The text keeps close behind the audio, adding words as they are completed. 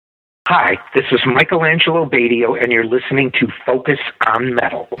Hi, this is Michelangelo Badio, and you're listening to Focus on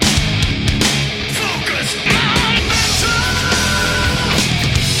Metal. Focus on Metal!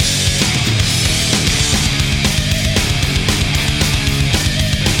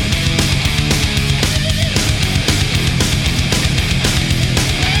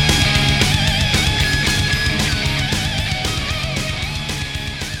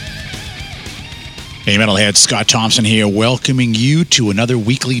 Hey Metalhead, Scott Thompson here, welcoming you to another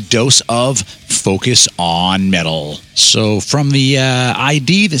weekly dose of Focus on Metal. So from the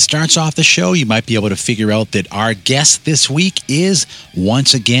ID that starts off the show, you might be able to figure out that our guest this week is,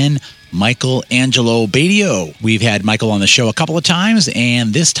 once again, Michelangelo Badio. We've had Michael on the show a couple of times,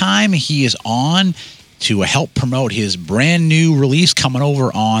 and this time he is on to help promote his brand new release coming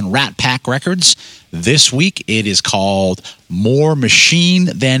over on Rat Pack Records. This week it is called More Machine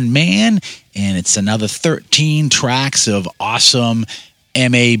Than Man, and it's another 13 tracks of awesome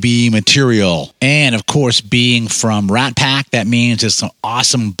MAB material. And of course, being from Rat Pack, that means there's some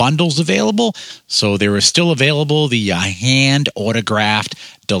awesome bundles available. So there is still available the hand autographed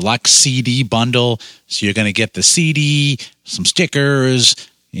deluxe CD bundle. So you're going to get the CD, some stickers,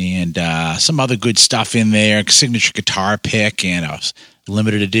 and some other good stuff in there, signature guitar pick, and a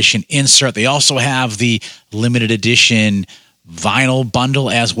limited edition insert. They also have the limited edition vinyl bundle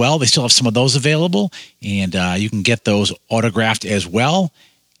as well. They still have some of those available, and you can get those autographed as well.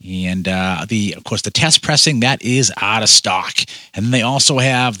 And of course, the test pressing, that is out of stock. And then they also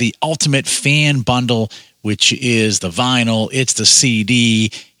have the Ultimate Fan Bundle, which is the vinyl, it's the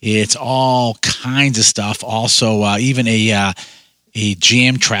CD, it's all kinds of stuff. Also, even a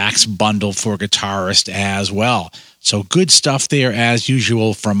Jam Tracks bundle for guitarists as well. So good stuff there as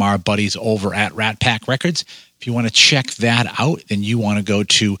usual from our buddies over at Rat Pack Records. If you want to check that out, then you want to go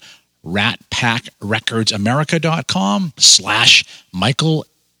to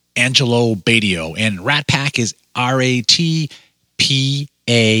ratpackrecordsamerica.com/Michelangelo Badio. And Rat Pack is RATPAK.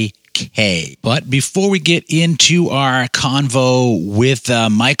 But before we get into our convo with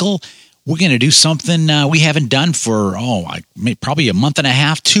Michael, we're going to do something we haven't done for, probably a month and a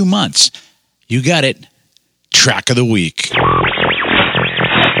half, 2 months. You got it. Track of the week.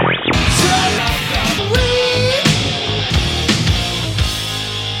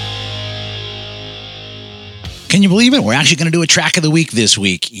 Can you believe it? We're actually going to do a track of the week this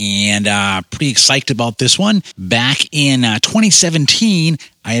week, and pretty excited about this one. Back in 2017,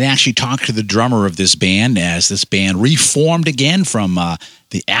 I had actually talked to the drummer of this band as this band reformed again from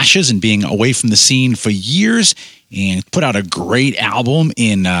the ashes and being away from the scene for years, and put out a great album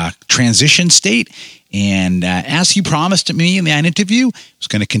in transition state. And as he promised to me in that interview, was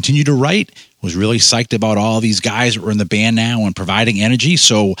going to continue to write. Was really psyched about all these guys that were in the band now and providing energy.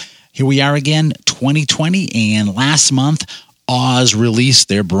 So here we are again, 2020, and last month, Oz released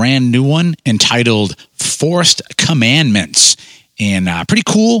their brand new one entitled Forced Commandments. And pretty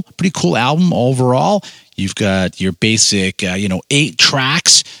cool album overall. You've got your basic, 8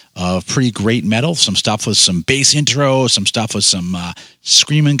 tracks of pretty great metal. Some stuff with some bass intros, some stuff with some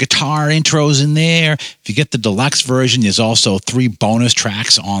screaming guitar intros in there. If you get the deluxe version, there's also 3 bonus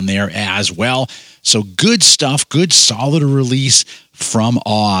tracks on there as well. So good stuff, good solid release from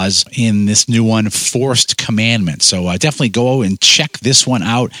Oz in this new one, Forced Commandment. So definitely go and check this one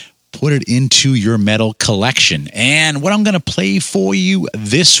out. Put it into your metal collection. And what I'm going to play for you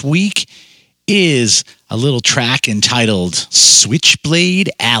this week is a little track entitled Switchblade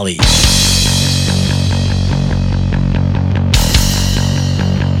Alley.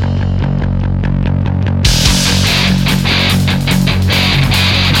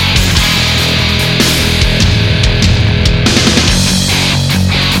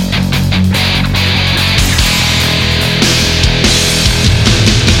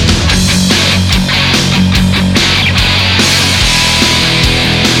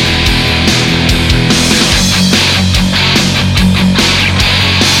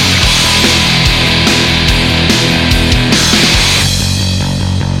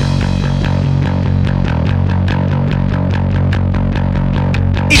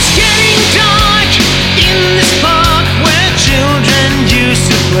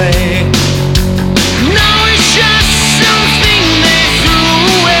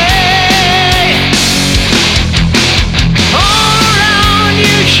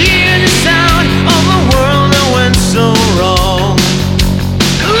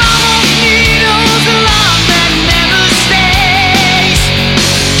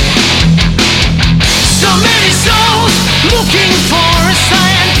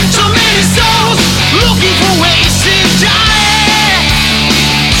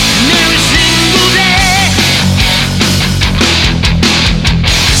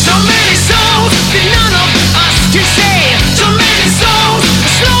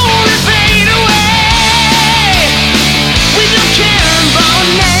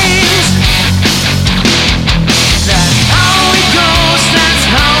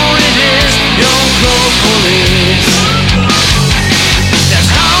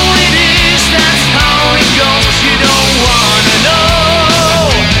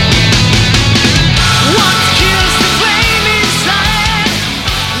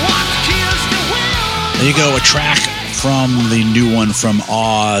 There you go, a track from the new one from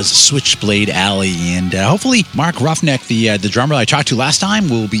Oz, Switchblade Alley. And hopefully Mark Roughneck, the drummer I talked to last time,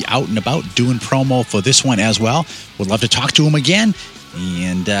 will be out and about doing promo for this one as well. Would love to talk to him again.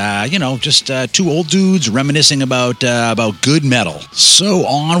 And, just two old dudes reminiscing about good metal. So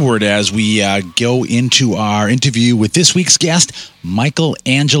onward as we go into our interview with this week's guest, Michael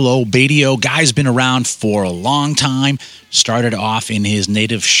Angelo Batio. Guy's been around for a long time. Started off in his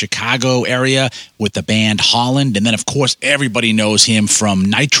native Chicago area with the band Holland. And then, of course, everybody knows him from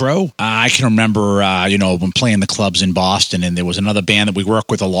Nitro. I can remember, when playing the clubs in Boston, and there was another band that we work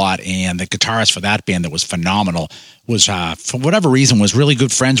with a lot, and the guitarist for that band that was phenomenal was, for whatever reason, was really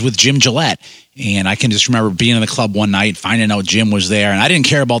good friends with Jim Gillette. And I can just remember being in the club one night, finding out Jim was there. And I didn't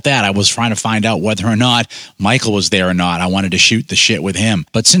care about that. I was trying to find out whether or not Michael was there or not. I wanted to shoot the shit with him.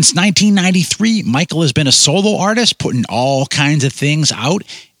 But since 1993, Michael has been a solo artist, putting all kinds of things out.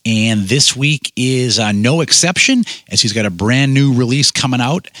 And this week is no exception, as he's got a brand new release coming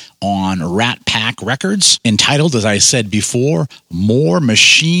out on Rat Pack Records, entitled, as I said before, More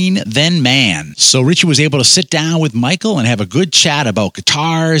Machine Than Man. So Richie was able to sit down with Michael and have a good chat about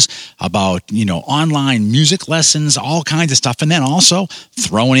guitars, about, online music lessons, all kinds of stuff. And then also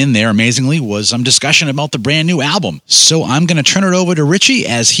thrown in there, amazingly, was some discussion about the brand new album. So I'm going to turn it over to Richie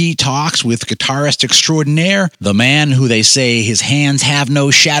as he talks with guitarist extraordinaire, the man who they say his hands have no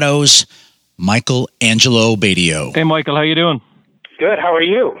shadows, Michael Angelo Batio. Hey, Michael, how you doing? Good. How are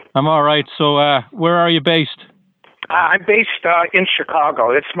you? I'm all right. So where are you based? I'm based in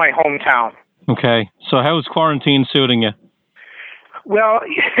Chicago. It's my hometown. Okay. So how's quarantine suiting you? Well,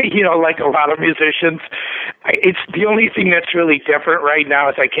 like a lot of musicians, it's the only thing that's really different right now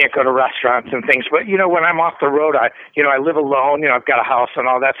is I can't go to restaurants and things. But, when I'm off the road, I live alone, I've got a house and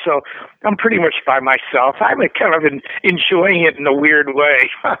all that. So I'm pretty much by myself. I'm kind of enjoying it in a weird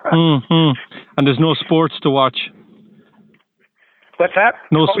way. Mm-hmm. And there's no sports to watch? What's that?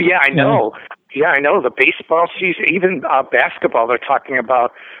 No. Oh, yeah, I know. Yeah, I know. The baseball season, even basketball, they're talking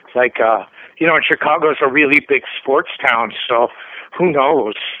about, like, in Chicago's a really big sports town, so who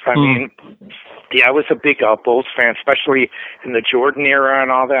knows? I mean, I was a big Bulls fan, especially in the Jordan era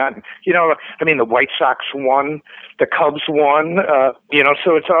and all that. The White Sox won, the Cubs won,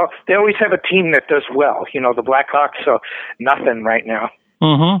 so it's all, they always have a team that does well. The Blackhawks, so nothing right now.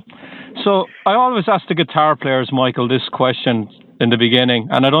 Mm-hmm. So I always ask the guitar players, Michael, this question in the beginning,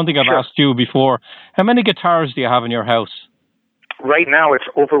 and I don't think I've asked you before. How many guitars do you have in your house? Right now, it's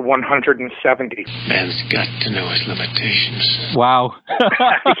over 170. Man's got to know his limitations. Wow.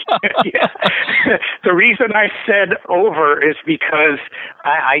 Yeah. The reason I said over is because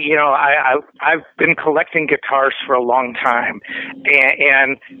I've been collecting guitars for a long time,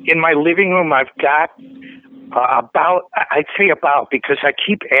 and in my living room, I've got because I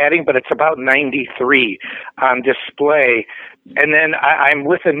keep adding, but it's about 93 on display. And then I'm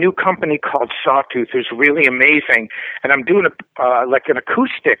with a new company called Sawtooth, who's really amazing. And I'm doing an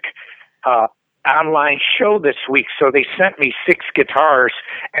acoustic online show this week. So they sent me 6 guitars,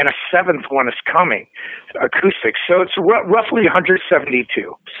 and a 7th one is coming, acoustic. So it's roughly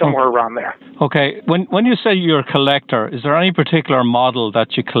 172, somewhere around there. Okay. When you say you're a collector, is there any particular model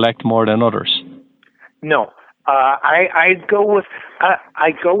that you collect more than others? No. I go with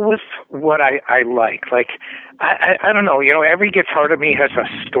what I like. Like, I don't know, every guitar to me has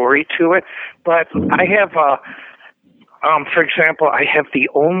a story to it, but I have, for example, I have the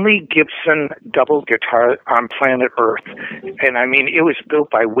only Gibson double guitar on planet Earth. And it was built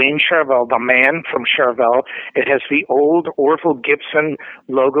by Wayne Charvel, the man from Charvel. It has the old Orville Gibson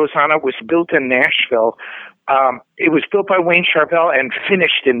logos on it. It was built in Nashville. It was built by Wayne Charvel and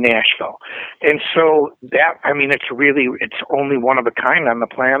finished in Nashville. And so that, it's only one of a kind on the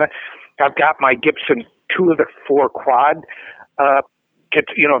planet. I've got my Gibson 2 of the 4 quad,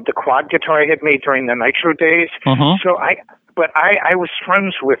 the quad guitar I had made during the Nitro days. Uh-huh. So I was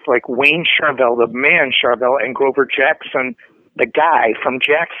friends with like Wayne Charvel, the man Charvel, and Grover Jackson, the guy from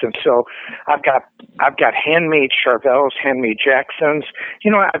Jackson. So I've got handmade Charvels, handmade Jacksons.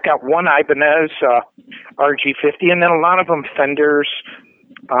 I've got one Ibanez RG50, and then a lot of them Fenders.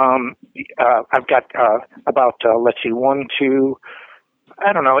 I've got about 1, 2.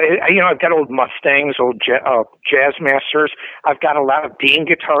 I don't know. I've got old Mustangs, old Jazz Masters. I've got a lot of Dean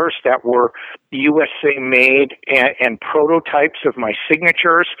guitars that were USA made and prototypes of my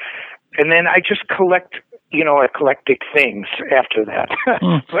signatures. And then I just collect, eclectic things after that.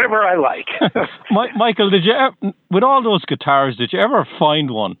 Whatever I like. Michael, with all those guitars, did you ever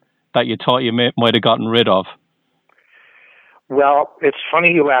find one that you thought you might have gotten rid of? Well, it's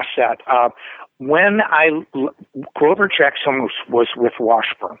funny you asked that. When Grover Jackson was with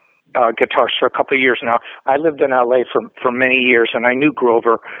Washburn, guitars for a couple of years now. I lived in LA for many years, and I knew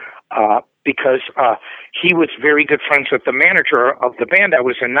Grover because he was very good friends with the manager of the band. I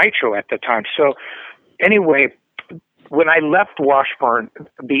was in Nitro at the time. So anyway, when I left Washburn,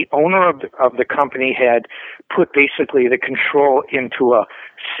 the owner of the company had put basically the control into a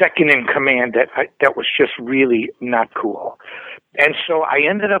second in command that was just really not cool. And so I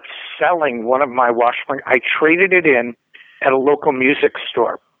ended up selling one of my Washburn. I traded it in at a local music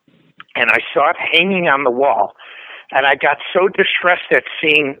store, and I saw it hanging on the wall. And I got so distressed at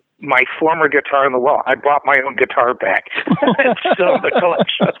seeing my former guitar on the wall, I bought my own guitar back and sold the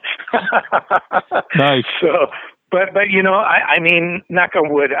collection. Nice. So, but you know, I mean, knock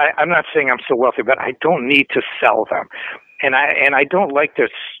on wood, I'm not saying I'm so wealthy, but I don't need to sell them. And I don't like to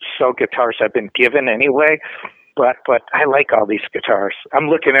sell guitars I've been given anyway. But I like all these guitars. I'm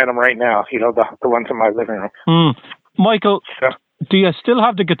looking at them right now, you know, the ones in my living room. Michael, do you still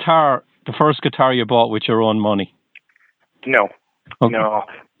have the guitar, the first guitar you bought with your own money? No. Okay. No.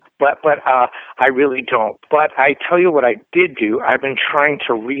 But I really don't. But I tell you what I did do. I've been trying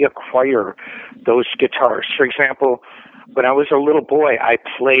to reacquire those guitars. For example, when I was a little boy, I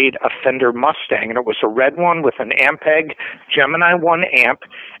played a Fender Mustang, and it was a red one with an Ampeg Gemini 1 amp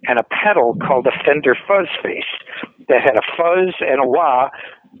and a pedal called a Fender Fuzz Face that had a fuzz and a wah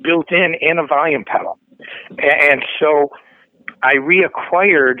built in and a volume pedal. And so I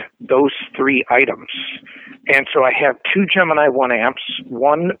reacquired those three items. And so I have two Gemini 1 amps,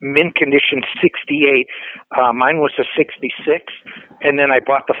 one mint condition 68. Mine was a 66. And then I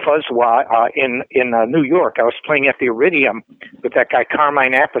bought the Fuzzwa in New York. I was playing at the Iridium with that guy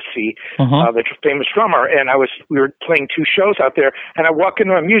Carmine Appice, the famous drummer. And we were playing two shows out there. And I walk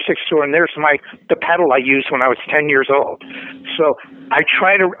into a music store, and there's the pedal I used when I was 10 years old. So I'm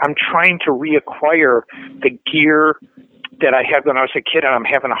trying to reacquire the gear that I had when I was a kid, and I'm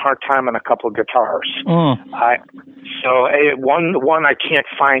having a hard time on a couple of guitars. So one I can't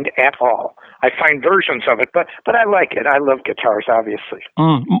find at all. I find versions of it, but I like it. I love guitars, obviously.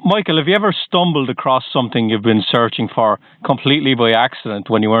 Michael, have you ever stumbled across something you've been searching for completely by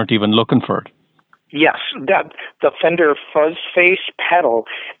accident when you weren't even looking for it? Yes, the Fender Fuzz Face pedal,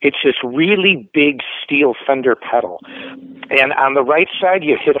 it's this really big steel Fender pedal. And on the right side,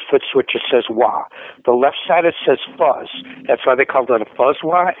 you hit a foot switch that says wah. The left side, it says fuzz. That's why they called it a fuzz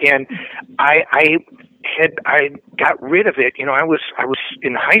wah. And I got rid of it. You know, I was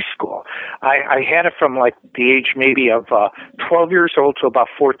in high school. I had it from like the age maybe of 12 years old to about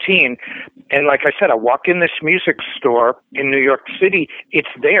 14. And like I said, I walk in this music store in New York City. It's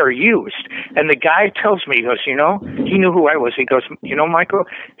there used. And the guy tells me, he goes, you know, he knew who I was. He goes, you know, Michael,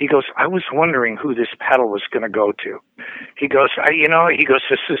 he goes, I was wondering who this pedal was going to go to. He goes,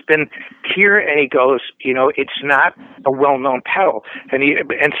 this has been here. And he goes, you know, it's not a well-known pedal.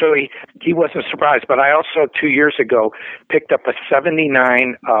 And so he wasn't surprised. But I also 2 years ago picked up a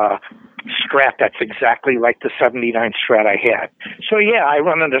 79 Strat that's exactly like the 79 Strat I had. So yeah, I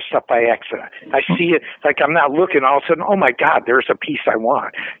run into stuff by accident. I see it, like I'm not looking, all of a sudden, oh my God, there's a piece I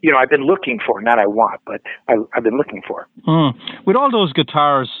want. You know, I've been looking for, not I want, but I've been looking for. With all those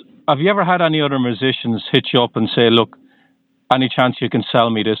guitars, have you ever had any other musicians hit you up and say, look, any chance you can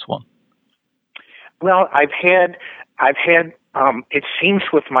sell me this one? Well, I've had it seems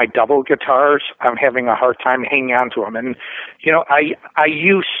with my double guitars, I'm having a hard time hanging on to them. And, you know, I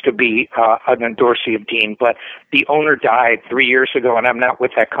used to be an endorsee of Dean, but the owner died 3 years ago, and I'm not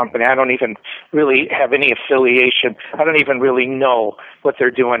with that company. I don't even really have any affiliation. I don't even really know what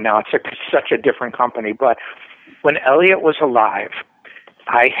they're doing now. It's such a different company. But when Elliot was alive,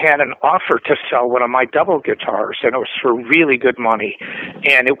 I had an offer to sell one of my double guitars, and it was for really good money.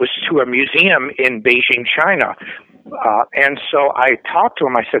 And it was to a museum in Beijing, China. And so I talked to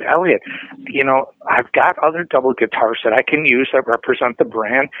him. I said, Elliot, you know, I've got other double guitars that I can use that represent the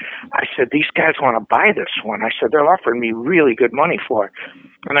brand. I said, these guys want to buy this one. I said, they're offering me really good money for it.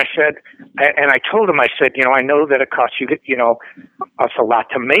 And I said, and I told him, I said, you know, I know that it costs you, you know, us a lot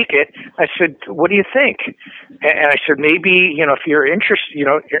to make it. I said, what do you think? And I said, maybe, you know, if you're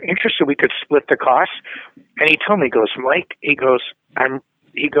interested, we could split the cost. And he told me, he goes, Mike, he goes,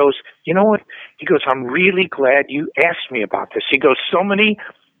 you know what? He goes, I'm really glad you asked me about this. He goes, so many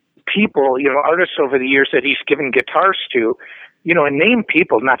people, you know, artists over the years that he's given guitars to, you know, and name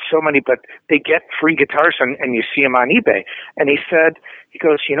people, not so many, but they get free guitars and you see them on eBay. And he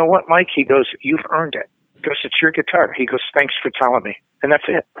goes, you know what, Mike? He goes, you've earned it. He goes, it's your guitar. He goes, thanks for telling me. And that's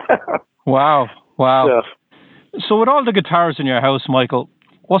it. Wow. So with all the guitars in your house, Michael,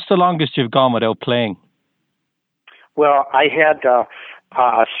 what's the longest you've gone without playing? Well, I had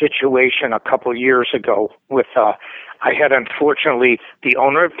a situation a couple years ago with I had, unfortunately, the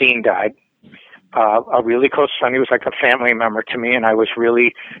owner of Dean died. A really close friend. He was like a family member to me, and I was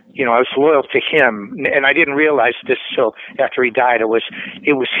really, I was loyal to him. And I didn't realize this till after he died. It was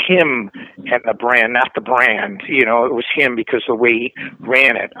him and the brand, not the brand. It was him because the way he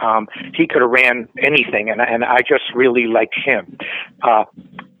ran it. He could have ran anything, and I just really liked him.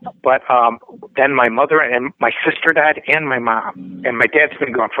 But then my mother and my sister died, and my mom, and my dad's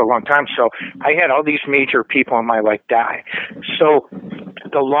been gone for a long time. So I had all these major people in my life die. So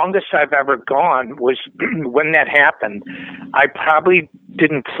the longest I've ever gone was when that happened. I probably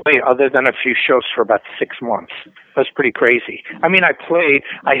didn't play other than a few shows for about 6 months. That's pretty crazy. I mean, I played.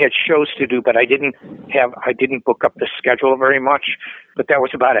 I had shows to do, but I didn't book up the schedule very much. But that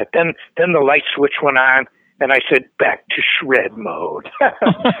was about it. Then the light switch went on. And I said, back to shred mode.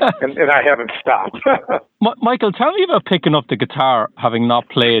 and I haven't stopped. Michael, tell me about picking up the guitar, having not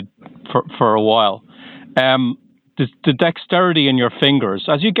played for a while. The dexterity in your fingers,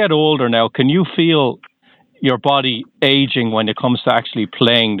 as you get older now, can you feel your body aging when it comes to actually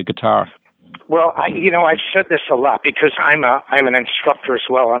playing the guitar? Well, I've said this a lot because I'm an instructor as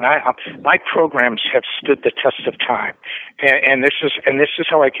well, and my programs have stood the test of time, and this is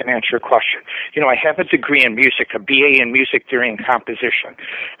how I can answer your question. I have a degree in music, a BA in music theory and composition,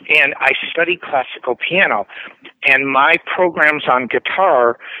 and I study classical piano, and my programs on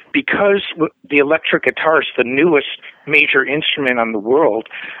guitar, because the electric guitar is the newest major instrument on the world,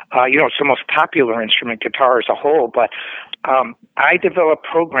 it's the most popular instrument, guitar as a whole, but I develop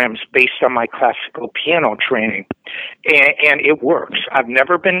programs based on my classical piano training, and it works. I've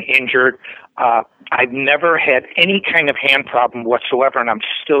never been injured. I've never had any kind of hand problem whatsoever, and I'm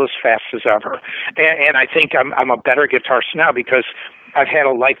still as fast as ever. And I think I'm a better guitarist now because I've had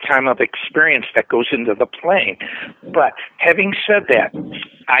a lifetime of experience that goes into the playing. But having said that,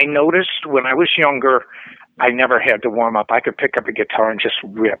 I noticed when I was younger, I never had to warm up. I could pick up a guitar and just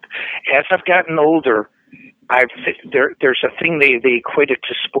rip. As I've gotten older, there's a thing they equate it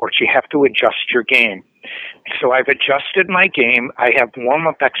to sports. You have to adjust your game. So I've adjusted my game. I have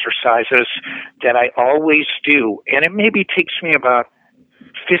warm-up exercises that I always do, and it maybe takes me about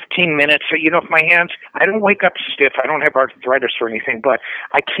 15 minutes. So, if my hands, I don't wake up stiff. I don't have arthritis or anything, but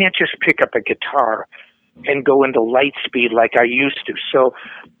I can't just pick up a guitar and go into light speed like I used to. So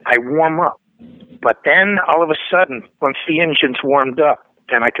I warm up. But then all of a sudden, once the engine's warmed up,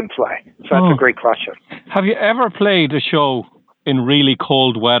 then I can play. So that's a great question. Have you ever played a show in really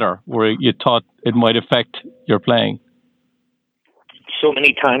cold weather where you thought it might affect your playing? So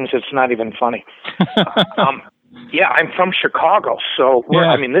many times it's not even funny. Yeah, I'm from Chicago, so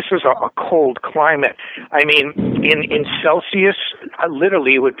this is a cold climate. I mean, in Celsius,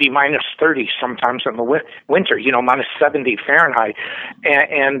 literally it would be minus 30 sometimes in the winter. Minus 70 Fahrenheit,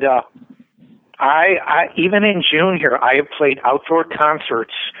 and I even in June here, I have played outdoor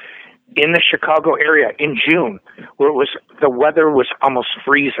concerts in the Chicago area in June, where the weather was almost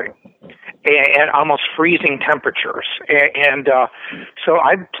freezing, and almost freezing temperatures, and so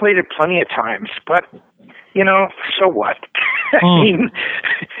I've played it plenty of times. But so what? I mean,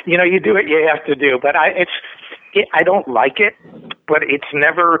 you do what you have to do. But I don't like it, but it's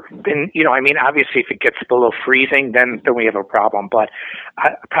never been. Obviously, if it gets below freezing, then we have a problem. But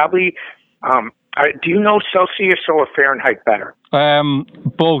probably. Do you know Celsius or Fahrenheit better?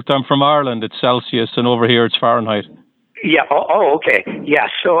 Both. I'm from Ireland. It's Celsius, and over here it's Fahrenheit. Yeah. Oh, okay. Yeah.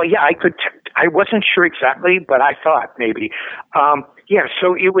 So, I could. I wasn't sure exactly, but I thought maybe.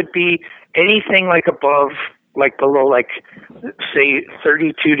 So it would be anything below, say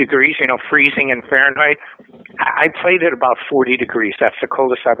 32 degrees. Freezing in Fahrenheit. I played at about 40 degrees. That's the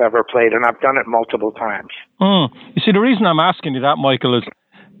coldest I've ever played, and I've done it multiple times. You see, the reason I'm asking you that, Michael, is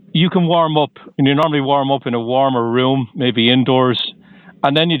you can warm up, and you normally warm up in a warmer room, maybe indoors,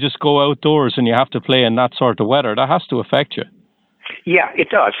 and then you just go outdoors and you have to play in that sort of weather. That has to affect you. Yeah, it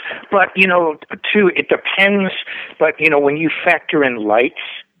does. But, too, it depends. But, when you factor in lights,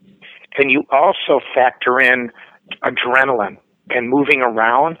 and you also factor in adrenaline and moving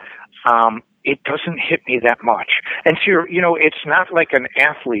around, it doesn't hit me that much. And so, it's not like an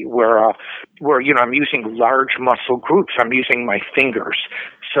athlete where I'm using large muscle groups. I'm using my fingers.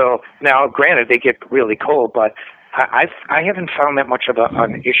 So now, granted, they get really cold, but I haven't found that much of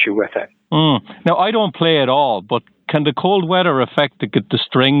an issue with it. Now, I don't play at all, but can the cold weather affect the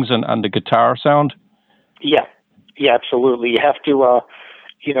strings and the guitar sound? Yeah, absolutely. You have to,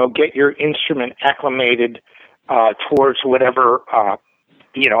 get your instrument acclimated towards whatever,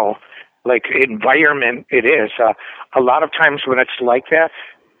 environment it is. A lot of times when it's like that,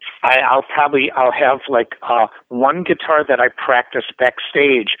 I'll have like one guitar that I practice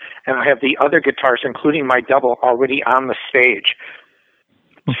backstage, and I have the other guitars, including my double, already on the stage,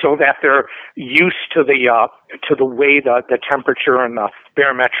 so that they're used to the way the temperature and the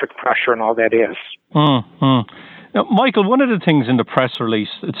barometric pressure and all that is. Mm-hmm. Now, Michael, one of the things in the press release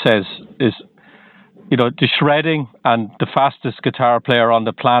it says is, the shredding and the fastest guitar player on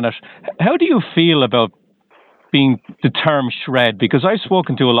the planet. How do you feel about being the term shred? Because I've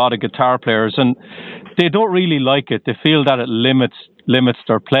spoken to a lot of guitar players and they don't really like it. They feel that it limits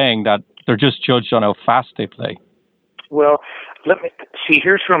their playing, that they're just judged on how fast they play. Well, let me see.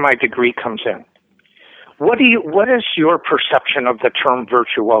 Here's where my degree comes in. What is your perception of the term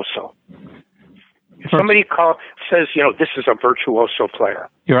virtuoso? If somebody says, this is a virtuoso player.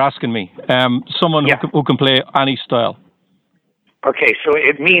 You're asking me. Someone who can play any style. Okay, so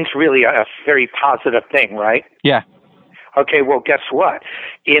it means really a very positive thing, right? Yeah. Okay, well, guess what?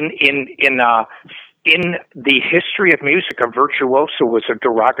 In the history of music, a virtuoso was a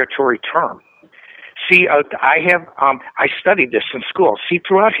derogatory term. See, I studied this in school. See,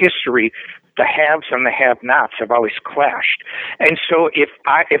 throughout history, the haves and the have-nots have always clashed. And so if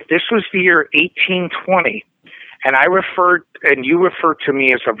this was the year 1820, and you referred to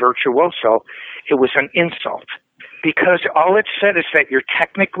me as a virtuoso, it was an insult. Because all it said is that you're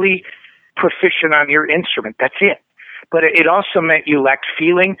technically proficient on your instrument. That's it. But it also meant you lacked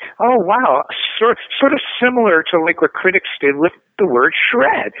feeling. Oh, wow. Sort of similar to like what critics did with the word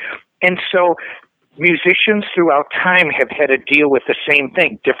shred. And so musicians throughout time have had to deal with the same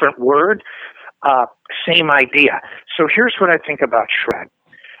thing. Different word, same idea. So here's what I think about shred.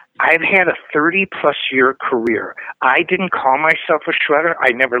 I've had a 30-plus year career. I didn't call myself a shredder.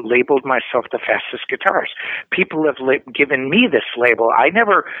 I never labeled myself the fastest guitarist. People have given me this label. I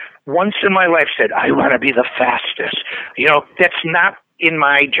never once in my life said, I want to be the fastest. That's not in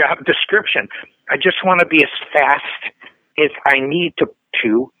my job description. I just want to be as fast as I need to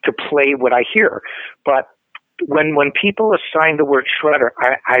play what I hear. But when people assign the word shredder,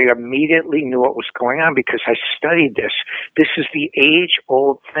 I immediately knew what was going on because I studied this. This is the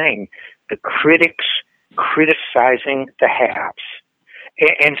age-old thing, the critics criticizing the haves.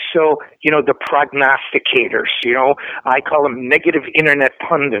 And so, the prognosticators, I call them negative internet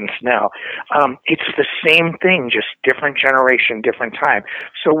pundits now. It's the same thing, just different generation, different time.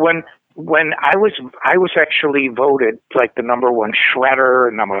 So when I was actually voted like the number one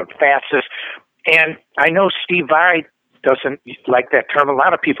shredder, number one fastest. And I know Steve Vai doesn't like that term. A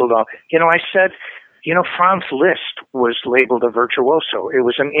lot of people don't. I said, Franz Liszt was labeled a virtuoso. It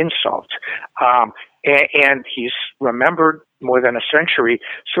was an insult. And he's remembered more than a century.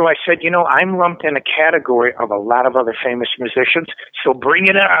 So I said, I'm lumped in a category of a lot of other famous musicians. So bring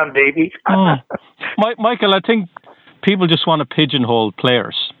it on, baby. Michael, I think people just want to pigeonhole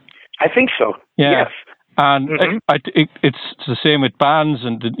players. I think so. Yeah. Yes. And it's the same with bands,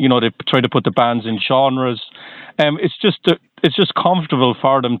 and they try to put the bands in genres. It's just comfortable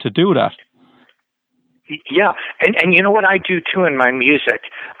for them to do that. Yeah, and you know what I do too in my music?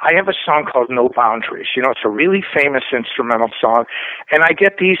 I have a song called No Boundaries. It's a really famous instrumental song, and I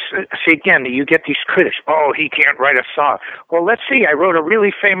get these, you get these critics, oh, he can't write a song. Well, let's see, I wrote a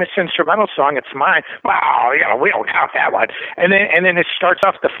really famous instrumental song, it's mine. Wow, we don't count that one. And then it starts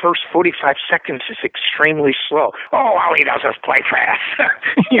off, the first 45 seconds is extremely slow. Oh, all he does is play fast.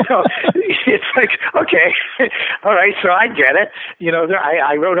 It's like, okay, all right, so I get it.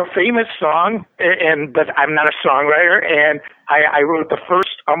 I wrote a famous song, but I'm not a songwriter, and I wrote the first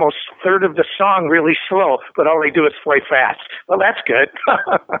almost third of the song really slow, but all they do is play fast. Well, that's good.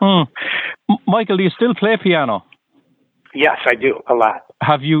 Michael, do you still play piano? Yes, I do, a lot.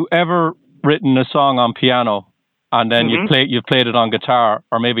 Have you ever written a song on piano and then you played it on guitar,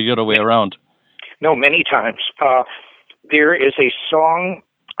 or maybe the other way around? No, many times. There is a song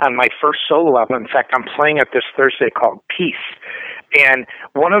on my first solo album. In fact, I'm playing it this Thursday, called Peace. And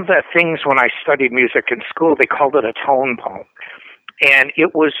one of the things when I studied music in school, they called it a tone poem. And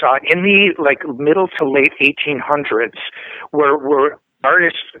it was in the middle to late 1800s, where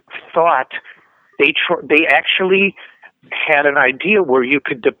artists thought they actually had an idea where you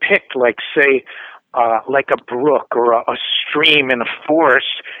could depict, say, like a brook or a stream in a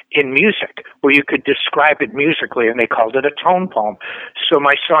forest in music, where you could describe it musically, and they called it a tone poem. So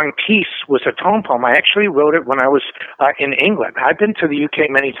my song Peace was a tone poem. I actually wrote it when I was in England. I've been to the UK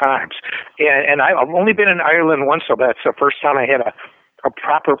many times, and I've only been in Ireland once, so that's the first time I had a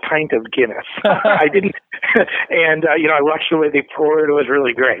proper pint of Guinness. I didn't, and I watched the way they pour it. It was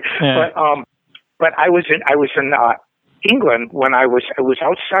really great. Yeah. But I was in England when I was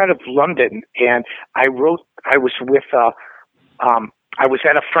outside of London, and I was with I was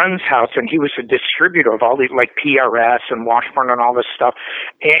at a friend's house, and he was a distributor of all these, like PRS and Washburn and all this stuff.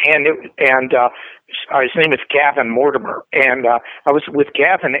 His name is Gavin Mortimer, and I was with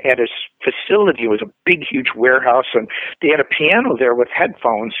Gavin at his facility. It was a big, huge warehouse, and they had a piano there with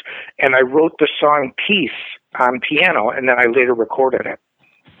headphones, and I wrote the song Peace on piano, and then I later recorded it.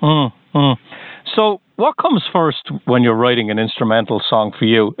 So what comes first when you're writing an instrumental song for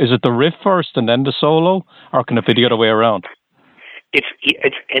you? Is it the riff first and then the solo, or can it be the other way around?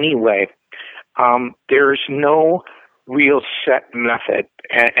 It's any way. There's no real set method.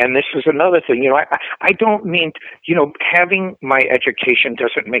 And this is another thing, I don't mean, having my education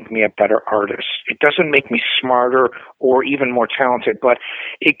doesn't make me a better artist. It doesn't make me smarter or even more talented, but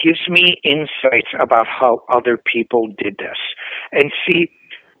it gives me insights about how other people did this. And see,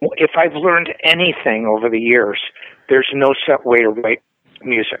 if I've learned anything over the years, there's no set way to write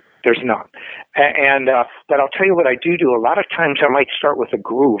music. There's none. But I'll tell you what I do. A lot of times I might start with a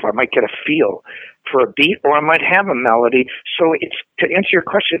groove. I might get a feel for a beat, or I might have a melody. So it's, to answer your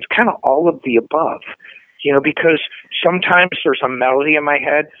question, it's kind of all of the above, because sometimes there's a melody in my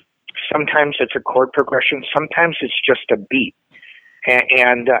head. Sometimes it's a chord progression. Sometimes it's just a beat.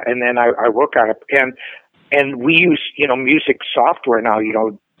 And then I work on it. And we use, music software now,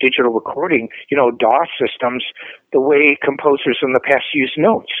 digital recording, DAW systems, the way composers in the past used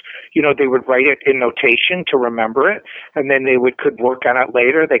notes. They would write it in notation to remember it, and then they could work on it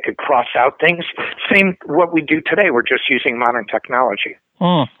later. They could cross out things. Same what we do today. We're just using modern technology.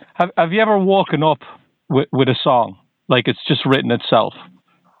 Have you ever woken up with a song, like it's just written itself?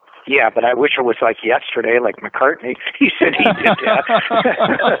 Yeah, but I wish it was like yesterday, like McCartney. He said he did that.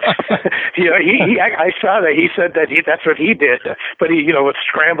 I saw that. He said that that's what he did. But he, with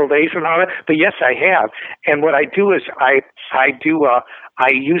scrambled eggs and all that. But yes, I have. And what I do is I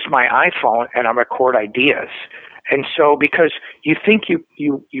use my iPhone and I record ideas. And so, because you think you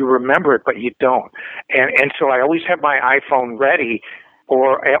remember it, but you don't. And so I always have my iPhone ready.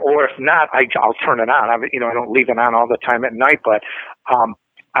 Or if not, I'll turn it on. I don't leave it on all the time at night, but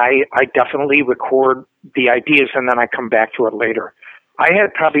I definitely record the ideas and then I come back to it later. I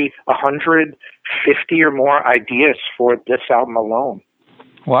had probably 150 or more ideas for this album alone.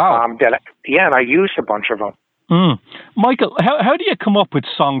 Wow. And I used a bunch of them. Michael, how do you come up with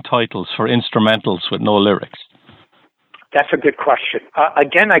song titles for instrumentals with no lyrics? That's a good question.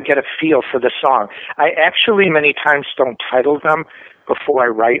 Again, I get a feel for the song. I actually many times don't title them before I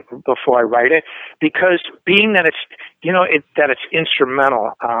write it, because being that it's that it's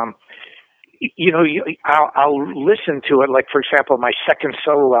instrumental, I'll listen to it. Like, for example, my second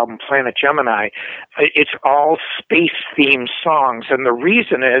solo album, Planet Gemini, it's all space-themed songs, and the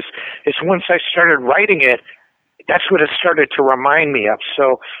reason is once I started writing it, that's what it started to remind me of.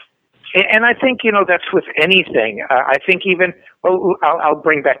 So. And I think, that's with anything. I think even, I'll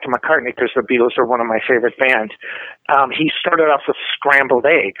bring back to McCartney because the Beatles are one of my favorite bands. He started off with Scrambled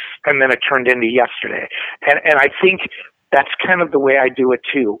Eggs, and then it turned into Yesterday. And I think that's kind of the way I do it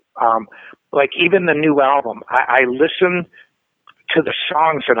too. Like even the new album, I listen to the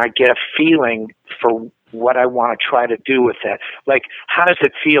songs and I get a feeling for what I want to try to do with it. Like, how does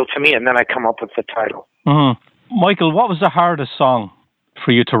it feel to me? And then I come up with the title. Mm-hmm. Michael, what was the hardest song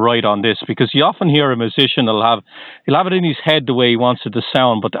for you to write on this? Because you often hear a musician he'll have it in his head the way he wants it to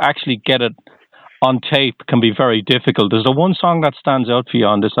sound, but to actually get it on tape can be very difficult. Is there one song that stands out for you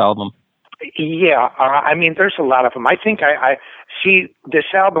on this album? Yeah, there's a lot of them. I think I see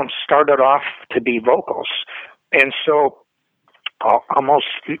this album started off to be vocals, and so almost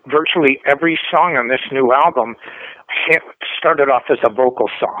virtually every song on this new album started off as a vocal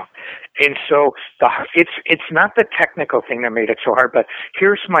song. And so it's not the technical thing that made it so hard, but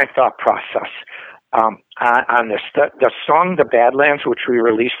here's my thought process on this. The song The Badlands, which we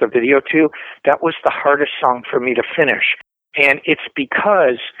released the video to, that was the hardest song for me to finish. And it's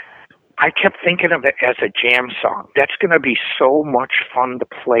because I kept thinking of it as a jam song. That's going to be so much fun to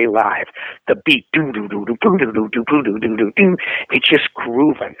play live. The beat, do-do-do-do-do-do-do-do-do-do-do, it's just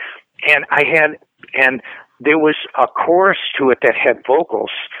grooving. And there was a chorus to it that had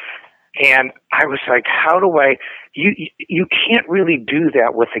vocals. And I was like, how do you can't really do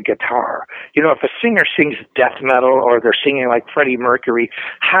that with a guitar. If a singer sings death metal or they're singing like Freddie Mercury,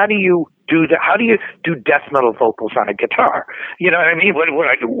 how do you do that? How do you do death metal vocals on a guitar? You know what I mean? What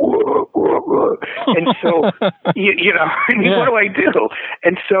I do, whoa, whoa, whoa. And so, what do I do?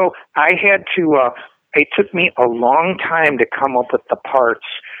 And so I had to, it took me a long time to come up with the parts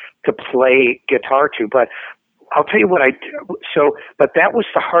to play guitar to, but I'll tell you what I do. But that was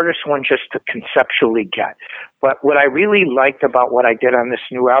the hardest one just to conceptually get. But what I really liked about what I did on this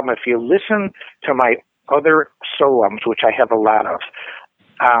new album, if you listen to my other solos, which I have a lot of,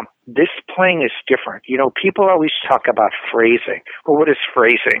 this playing is different. You know, people always talk about phrasing. Well, what is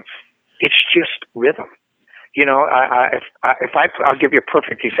phrasing? It's just rhythm. You know, I'll give you a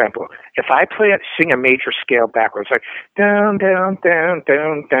perfect example. If I sing a major scale backwards, like down, down, down,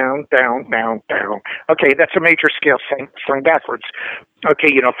 down, down, down, down, down. Okay, that's a major scale sung backwards. Okay,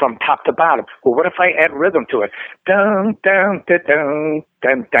 you know, from top to bottom. Well, what if I add rhythm to it? Down, down, down, down,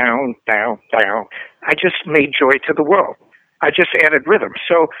 down, down, down, down. I just made Joy to the World. I just added rhythm.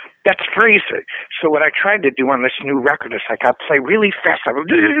 So that's phrasing. So what I tried to do on this new record is like I'd play really fast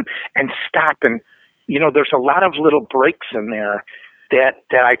and stop, and you know, there's a lot of little breaks in there that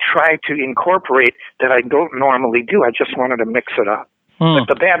I try to incorporate that I don't normally do. I just wanted to mix it up. But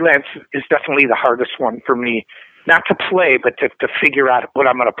the Badlands is definitely the hardest one for me, not to play, but to figure out what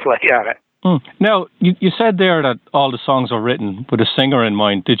I'm going to play on it. Now, you said there that all the songs are written with a singer in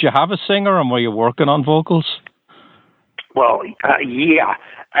mind. Did you have a singer, and were you working on vocals? Well, yeah,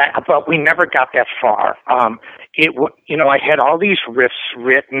 but we never got that far. You know, I had all these riffs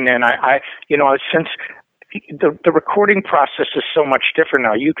written, and I you know, since the recording process is so much different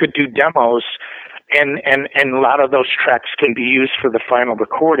now, you could do demos, and a lot of those tracks can be used for the final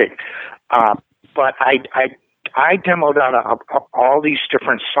recording. But I demoed out all these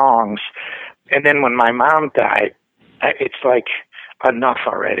different songs, and then when my mom died, it's like, enough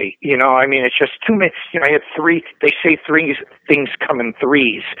already. You know, I mean, it's just too many. You know, I had they say three things come in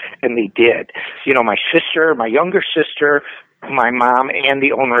threes, and they did. You know, my sister, my younger sister, my mom, and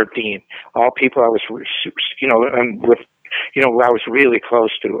the owner of Dean, all people I was, you know, and with, you know, I was really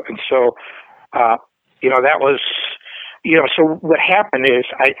close to. And so, you know, that was, you know, so what happened is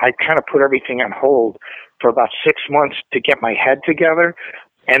I kind of put everything on hold for about 6 months to get my head together.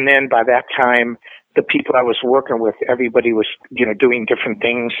 And then by that time, the people I was working with, everybody was, you know, doing different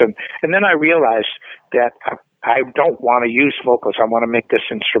things. And then I realized that I don't want to use vocals. I want to make this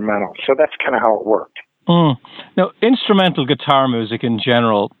instrumental. So that's kind of how it worked. Now, instrumental guitar music in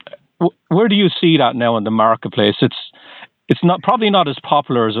general, where do you see that now in the marketplace? It's probably not as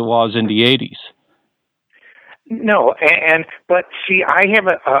popular as it was in the 80s. No, but see, I have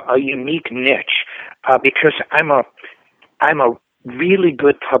a unique niche because I'm a really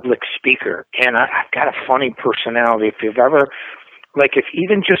good public speaker, and I've got a funny personality. If you've ever, like, if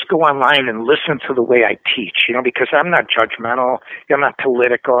even just go online and listen to the way I teach, you know, because I'm not judgmental, I'm not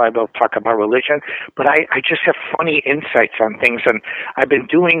political, I don't talk about religion, but I just have funny insights on things, and I've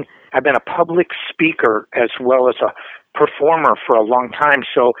been a public speaker as well as a performer for a long time,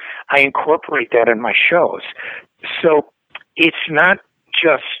 so I incorporate that in my shows. So it's not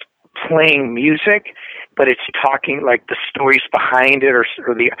just playing music, but it's talking like the stories behind it, or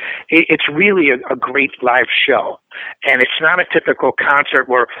it's really a great live show. And it's not a typical concert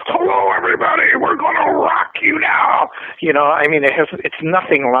where, hello everybody, we're going to rock you now. You know, I mean, it's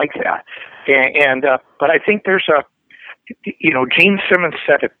nothing like that. But I think there's you know, Gene Simmons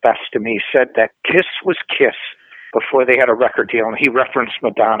said it best to me. He said that Kiss was Kiss before they had a record deal, and he referenced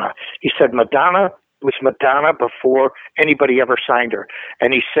Madonna. He said Madonna was Madonna before anybody ever signed her.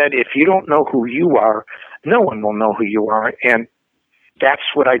 And he said, if you don't know who you are, no one will know who you are. And that's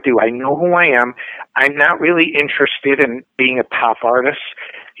what I do. I know who I am. I'm not really interested in being a pop artist,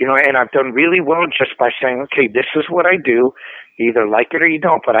 you know, and I've done really well just by saying, okay, this is what I do. You either like it or you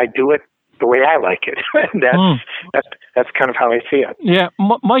don't, but I do it the way I like it. That's kind of how I see it. Yeah.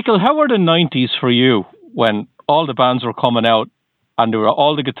 Michael, how were the 90s for you when all the bands were coming out and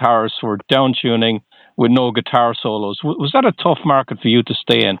all the guitarists were down tuning with no guitar solos? Was that a tough market for you to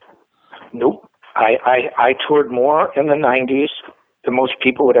stay in? Nope. I toured more in the 90s than most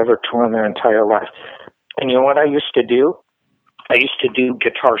people would ever tour in their entire life. And you know what I used to do? I used to do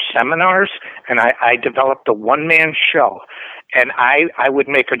guitar seminars, and I developed a one-man show. And I would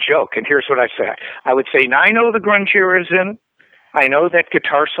make a joke, and here's what I say. I would say, now I know the grunge era is in. I know that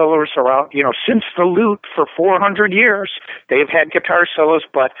guitar solos are out, you know, since the lute for 400 years, they've had guitar solos,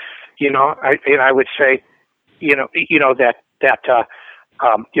 but, you know, I would say, you know, that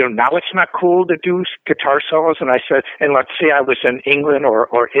you know, now it's not cool to do guitar solos. And I said, and let's say I was in England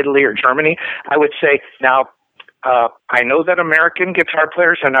or Italy or Germany, I would say, now, I know that American guitar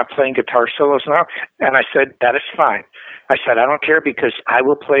players are not playing guitar solos now. And I said, that is fine. I said, I don't care, because I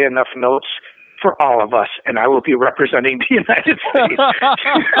will play enough notes for all of us, and I will be representing the United States.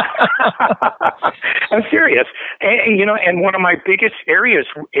 I'm serious. And, you know, and one of my biggest areas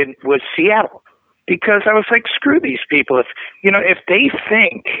was Seattle, because I was like, screw these people. If they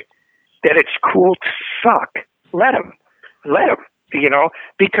think that it's cool to suck, let them, you know,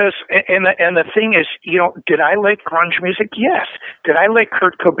 because, and the thing is, you know, did I like grunge music? Yes. Did I like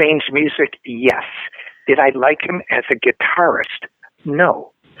Kurt Cobain's music? Yes. Did I like him as a guitarist?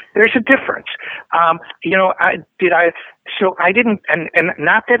 No. There's a difference. So I didn't, and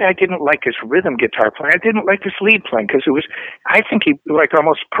not that I didn't like his rhythm guitar playing. I didn't like his lead playing because I think he like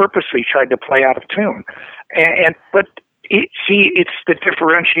almost purposely tried to play out of tune. But it's the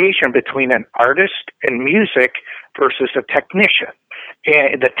differentiation between an artist and music versus a technician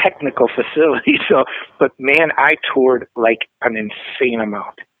and the technical facility. So, but man, I toured like an insane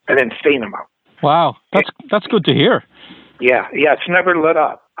amount. Wow. That's good to hear. Yeah. It's never let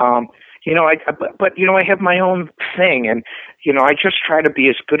up. I have my own thing, and I just try to be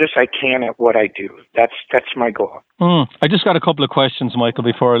as good as I can at what I do. That's my goal. I just got a couple of questions, Michael,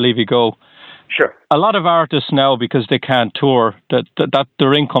 before I leave you go. Sure. A lot of artists now, because they can't tour, that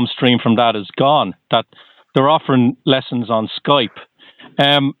their income stream from that is gone. That they're offering lessons on Skype.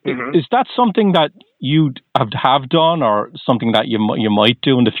 Is that something that you have done, or something that you might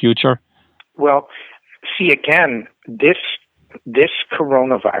do in the future? Well, see, again, this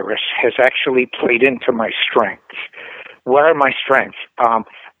coronavirus has actually played into my strengths. What are my strengths?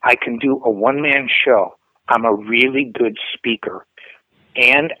 I can do a one-man show. I'm a really good speaker.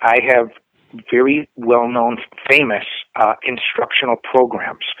 And I have very well-known, famous instructional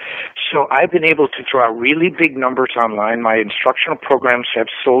programs. So I've been able to draw really big numbers online. My instructional programs have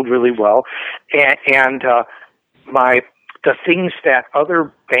sold really well. And the things that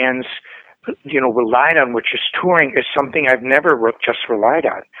other bands relied on, which is touring, is something I've never just relied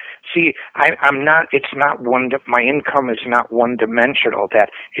on. See, I'm not, it's not my income is not one-dimensional, that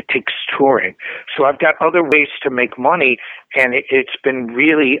it takes touring. So I've got other ways to make money, and it's been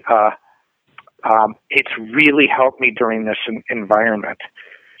really, it's really helped me during this environment.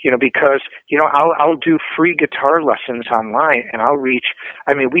 Because, I'll do free guitar lessons online, and I'll reach,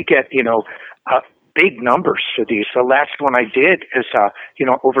 we get, big numbers for these. The last one I did is,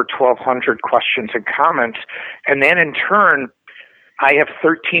 over 1,200 questions and comments. And then in turn, I have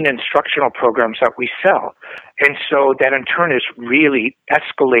 13 instructional programs that we sell. And so that in turn has really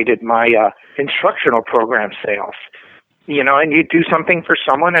escalated my instructional program sales. And you do something for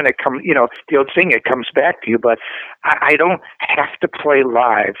someone and it comes, the old thing, it comes back to you. But I don't have to play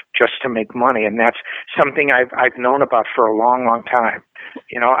live just to make money. And that's something I've known about for a long, long time.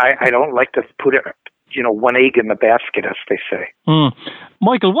 I don't like to put it, one egg in the basket, as they say.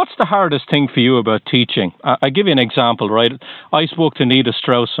 Michael, what's the hardest thing for you about teaching? I give you an example, right? I spoke to Nita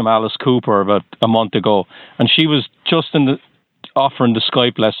Strauss from Alice Cooper about a month ago, and she was just offering the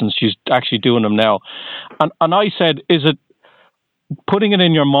Skype lessons. She's actually doing them now. And I said, is it putting it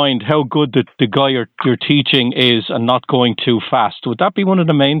in your mind how good the guy you're teaching is and not going too fast? Would that be one of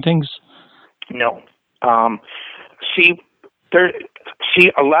the main things? No. See,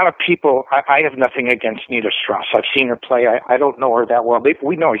 a lot of people, I have nothing against Nita Strauss. I've seen her play. I don't know her that well.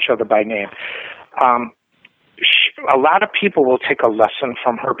 We know each other by name. A lot of people will take a lesson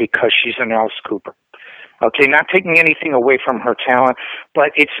from her because she's an Alice Cooper. Okay, not taking anything away from her talent,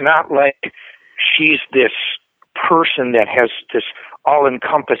 but it's not like she's this person that has this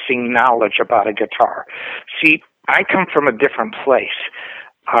all-encompassing knowledge about a guitar. See, I come from a different place.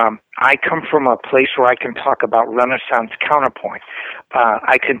 I come from a place where I can talk about Renaissance counterpoint.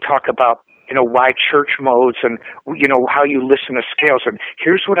 I can talk about, why church modes and, how you listen to scales. And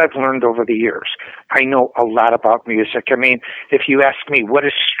here's what I've learned over the years. I know a lot about music. If you ask me, what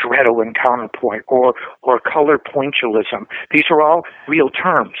is stretto and counterpoint or color pointillism? These are all real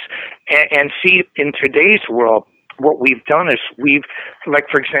terms. And see, in today's world, what we've done is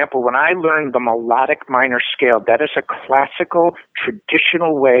for example, when I learned the melodic minor scale, that is a classical,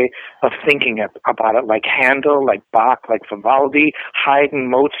 traditional way of thinking about it, like Handel, like Bach, like Vivaldi,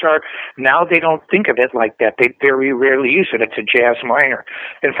 Haydn, Mozart. Now they don't think of it like that. They very rarely use it. It's a jazz minor.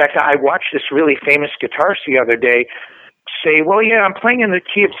 In fact, I watched this really famous guitarist the other day say, well, yeah, I'm playing in the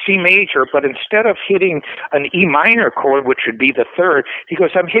key of C major, but instead of hitting an E minor chord, which would be the third, he goes,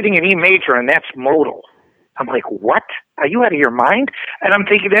 I'm hitting an E major, and that's modal. I'm like, what? Are you out of your mind? And I'm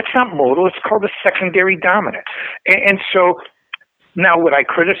thinking, that's not modal. It's called a secondary dominant. And so now would I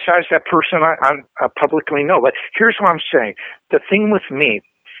criticize that person publicly? No. But here's what I'm saying. The thing with me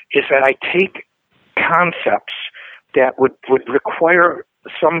is that I take concepts that would require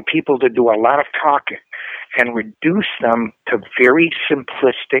some people to do a lot of talking and reduce them to very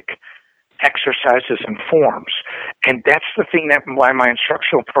simplistic exercises and forms. And that's the thing why my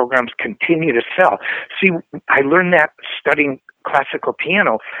instructional programs continue to sell. See, I learned that studying classical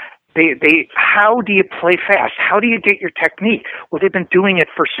piano. How do you play fast? How do you get your technique? Well, they've been doing it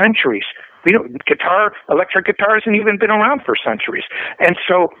for centuries. Electric guitar hasn't even been around for centuries. And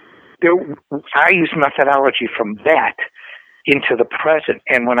so I use methodology from that. into the present.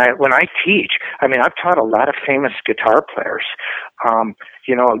 And when I teach, I mean, I've taught a lot of famous guitar players.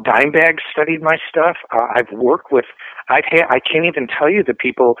 Dimebag studied my stuff. I've worked with, I can't even tell you the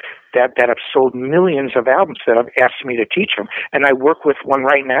people that have sold millions of albums that have asked me to teach them. And I work with one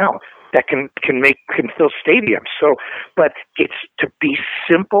right now that can fill stadiums. So, but it's to be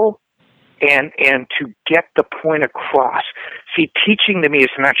simple and to get the point across. See, teaching to me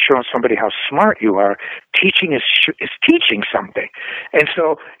is not showing somebody how smart you are. Teaching is teaching something. And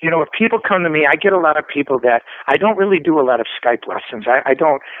so, if people come to me, I get a lot of people that I don't really do a lot of Skype lessons. I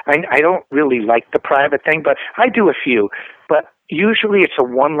don't really like the private thing, but I do a few. But usually it's a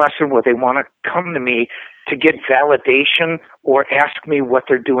one lesson where they want to come to me to get validation or ask me what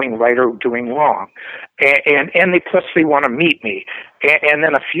they're doing right or doing wrong. And they want to meet me. And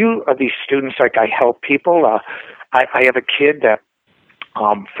then a few of these students, like I help people. I have a kid that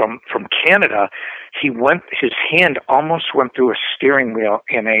from Canada. His hand almost went through a steering wheel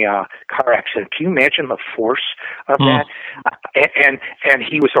in a car accident. Can you imagine the force of that? And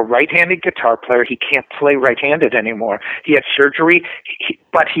he was a right-handed guitar player. He can't play right-handed anymore. He had surgery,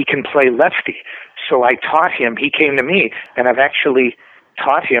 but he can play lefty. So I taught him. He came to me, and I've actually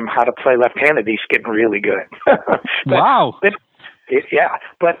taught him how to play left-handed. He's getting really good. Wow. But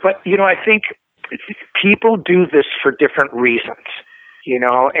I think people do this for different reasons.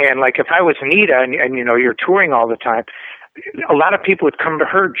 And like if I was Nita and you're touring all the time, a lot of people would come to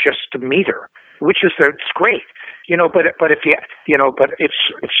her just to meet her, it's great. But if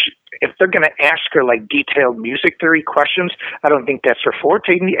they're going to ask her like detailed music theory questions, I don't think that's her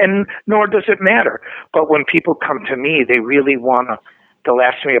forte, and nor does it matter. But when people come to me, they really they'll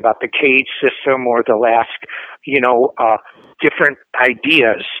ask me about the Cage system, or they'll ask, different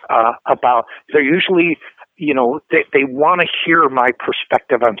ideas about. They're usually, they want to hear my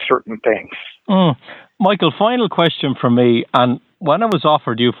perspective on certain things. Michael, final question from me. And when I was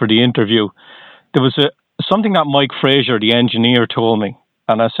offered you for the interview, there was something that Mike Fraser, the engineer, told me.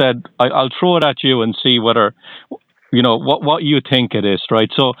 And I said, I'll throw it at you and see whether, what you think it is,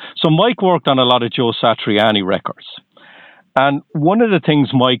 right? So Mike worked on a lot of Joe Satriani records. And one of the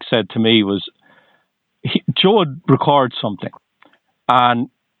things Mike said to me was, Joe would record something. And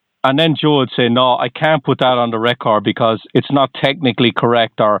then Joe would say, no, I can't put that on the record because it's not technically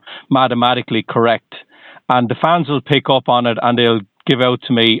correct or mathematically correct. And the fans will pick up on it and they'll give out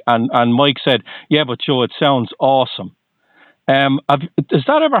to me. And Mike said, yeah, but Joe, it sounds awesome. Has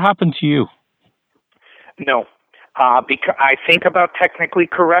that ever happened to you? No, because I think about technically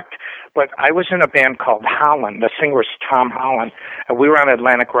correct, but I was in a band called Holland. The singer was Tom Holland, and we were on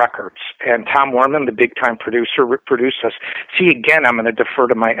Atlantic Records. And Tom Werman, the big-time producer, produced us. See, again, I'm going to defer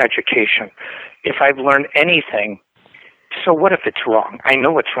to my education. If I've learned anything, so what if it's wrong? I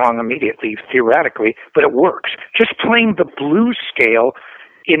know it's wrong immediately, theoretically, but it works. Just playing the blues scale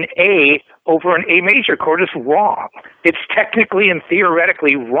in A over an A major chord is wrong. It's technically and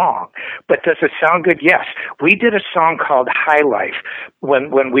theoretically wrong. But does it sound good? Yes. We did a song called High Life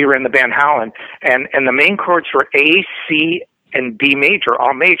when we were in the band Holland, and the main chords were A, C, and B major,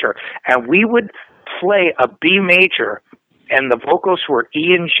 all major. And we would play a B major, and the vocals were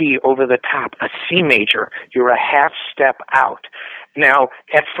E and G over the top, a C major. You're a half step out. Now,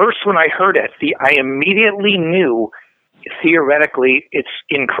 at first when I heard it, I immediately knew theoretically it's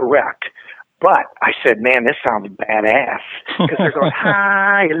incorrect. But I said, man, this sounds badass. Because they're going,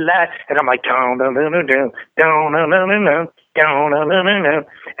 high life. And I'm like, and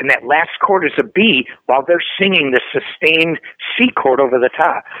that last chord is a B while they're singing the sustained C chord over the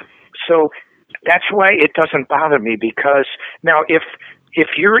top. So that's why it doesn't bother me, because now if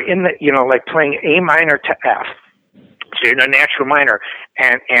you're in the, like playing A minor to F, so you're in a natural minor,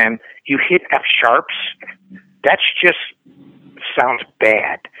 and you hit F sharps, that's just sounds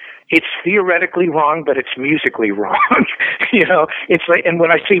bad. It's theoretically wrong, but it's musically wrong. It's like, and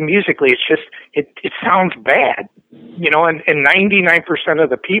when I say musically, it's just, it sounds bad, and 99% of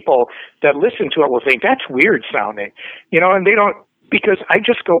the people that listen to it will think that's weird sounding, and they don't, because I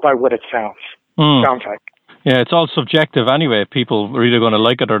just go by what it sounds like. Yeah, it's all subjective anyway. People are either going to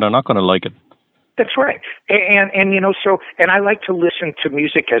like it or they're not going to like it. That's right. And I like to listen to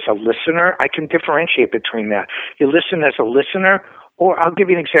music as a listener. I can differentiate between that. You listen as a listener, or I'll give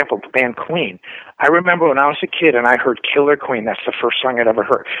you an example, the band Queen. I remember when I was a kid and I heard Killer Queen. That's the first song I'd ever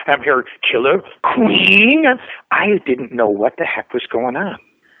heard. I heard Killer Queen. I didn't know what the heck was going on.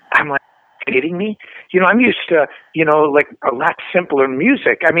 I'm like, kidding me? I'm used to, like a lot simpler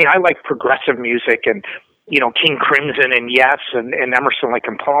music. I mean, I like progressive music and, King Crimson and Yes and Emerson, Lake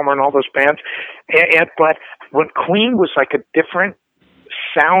and Palmer and all those bands. But when Queen was like a different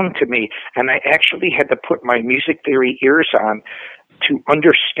sound to me, and I actually had to put my music theory ears on to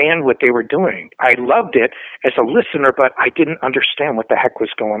understand what they were doing. I loved it as a listener, but I didn't understand what the heck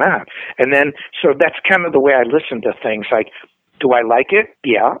was going on. And then, so that's kind of the way I listen to things. Like, do I like it?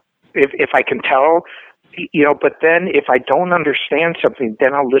 Yeah. If I can tell, but then if I don't understand something,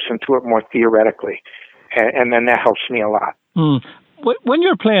 then I'll listen to it more theoretically. And then that helps me a lot. When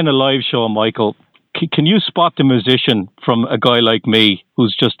you're playing a live show, Michael, can you spot the musician from a guy like me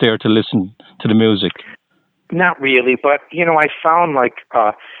who's just there to listen to the music? Not really, but, I found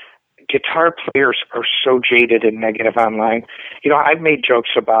guitar players are so jaded and negative online. I've made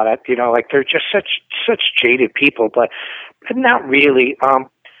jokes about it, they're just such jaded people, but not really. And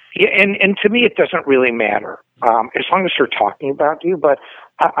to me, it doesn't really matter, as long as they're talking about you. But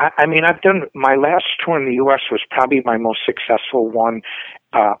I've done, my last tour in the U.S. was probably my most successful one,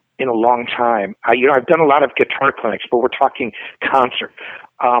 in a long time. I've done a lot of guitar clinics, but we're talking concert.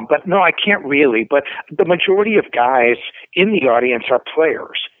 But no, I can't really. But the majority of guys in the audience are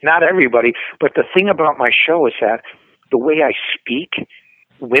players. Not everybody. But the thing about my show is that the way I speak,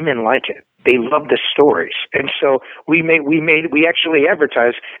 women like it. They love the stories. And so we actually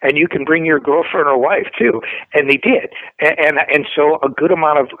advertised, and you can bring your girlfriend or wife too. And they did. And so a good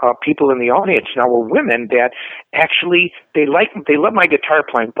amount of people in the audience now were women that actually, they love my guitar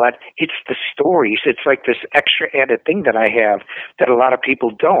playing, but it's the stories. It's like this extra added thing that I have that a lot of people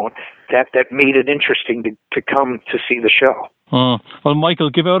don't, that made it interesting to come to see the show. Well,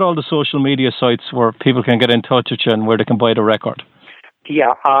 Michael, give out all the social media sites where people can get in touch with you and where they can buy the record.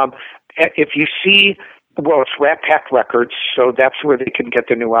 Yeah, if you see, it's Rat Pack Records, so that's where they can get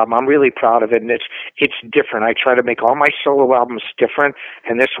the new album. I'm really proud of it, and it's different. I try to make all my solo albums different,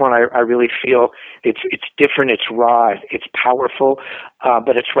 and this one I really feel it's different, it's raw, it's powerful,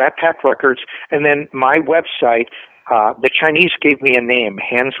 but it's Rat Pack Records. And then my website, the Chinese gave me a name,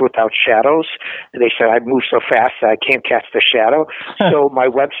 Hands Without Shadows. They said I move so fast that I can't catch the shadow. So my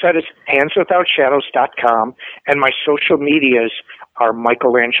website is handswithoutshadows.com, and my social medias are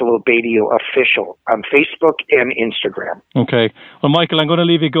Michelangelo Badio Official on Facebook and Instagram. Okay. Well, Michael, I'm going to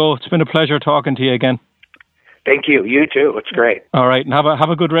leave you go. It's been a pleasure talking to you again. Thank you. You too. It's great. All right. And have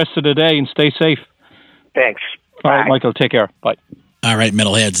a good rest of the day and stay safe. Thanks. All right, Michael, take care. Bye. All right,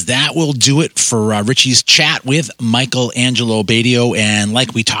 Metalheads, that will do it for Richie's chat with Michelangelo Badio. And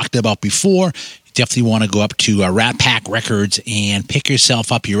like we talked about before, you definitely want to go up to Rat Pack Records and pick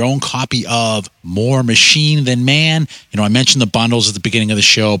yourself up your own copy of More Machine Than Man. I mentioned the bundles at the beginning of the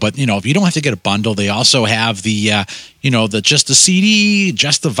show, but, if you don't have to get a bundle, they also have the just the CD,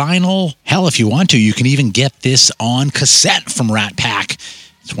 just the vinyl. Hell, if you want to, you can even get this on cassette from Rat Pack.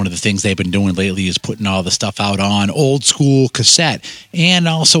 It's one of the things they've been doing lately is putting all the stuff out on old school cassette. And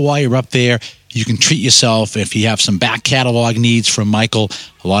also while you're up there, you can treat yourself if you have some back catalog needs from Michael.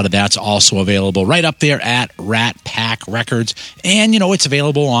 A lot of that's also available right up there at Rat Pack Records. And, it's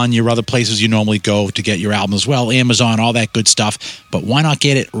available on your other places you normally go to get your album as well, Amazon, all that good stuff. But why not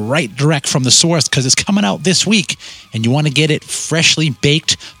get it right direct from the source? Because it's coming out this week, and you want to get it freshly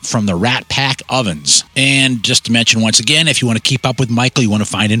baked from the Rat Pack ovens. And just to mention once again, if you want to keep up with Michael, you want to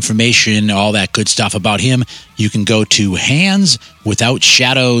find information, all that good stuff about him, you can go to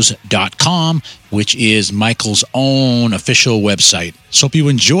handswithoutshadows.com, which is Michael's own official website. So hope you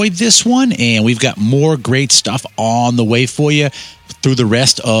enjoyed this one, and we've got more great stuff on the way for you through the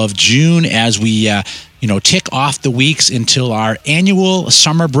rest of June as we tick off the weeks until our annual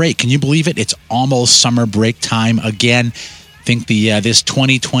summer break. Can you believe it? It's almost summer break time again. I think this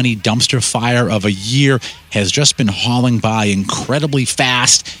 2020 dumpster fire of a year has just been hauling by incredibly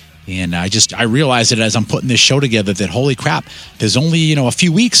fast. And I realized it as I'm putting this show together that, holy crap, there's only, a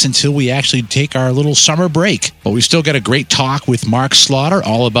few weeks until we actually take our little summer break. But we've still got a great talk with Mark Slaughter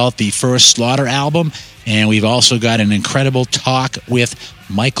all about the first Slaughter album. And we've also got an incredible talk with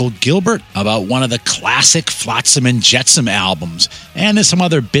Michael Gilbert about one of the classic Flotsam and Jetsam albums. And there's some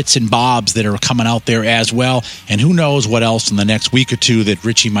other bits and bobs that are coming out there as well. And who knows what else in the next week or two that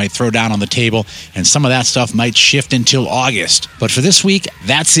Richie might throw down on the table. And some of that stuff might shift until August. But for this week,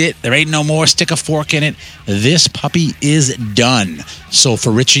 that's it. There ain't no more. Stick a fork in it. This puppy is done. So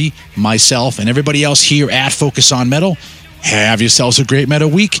for Richie, myself, and everybody else here at Focus on Metal, have yourselves a great metal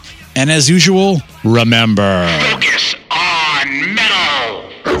week. And as usual, remember... Focus on Metal!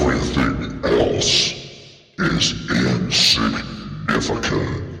 Everything else is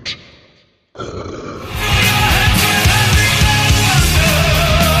insignificant.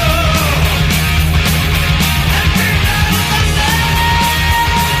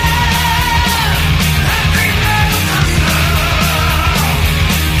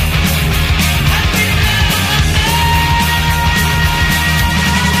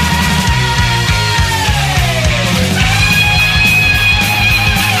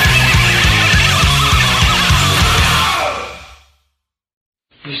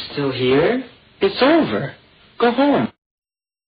 You're still here? It's over. Go home.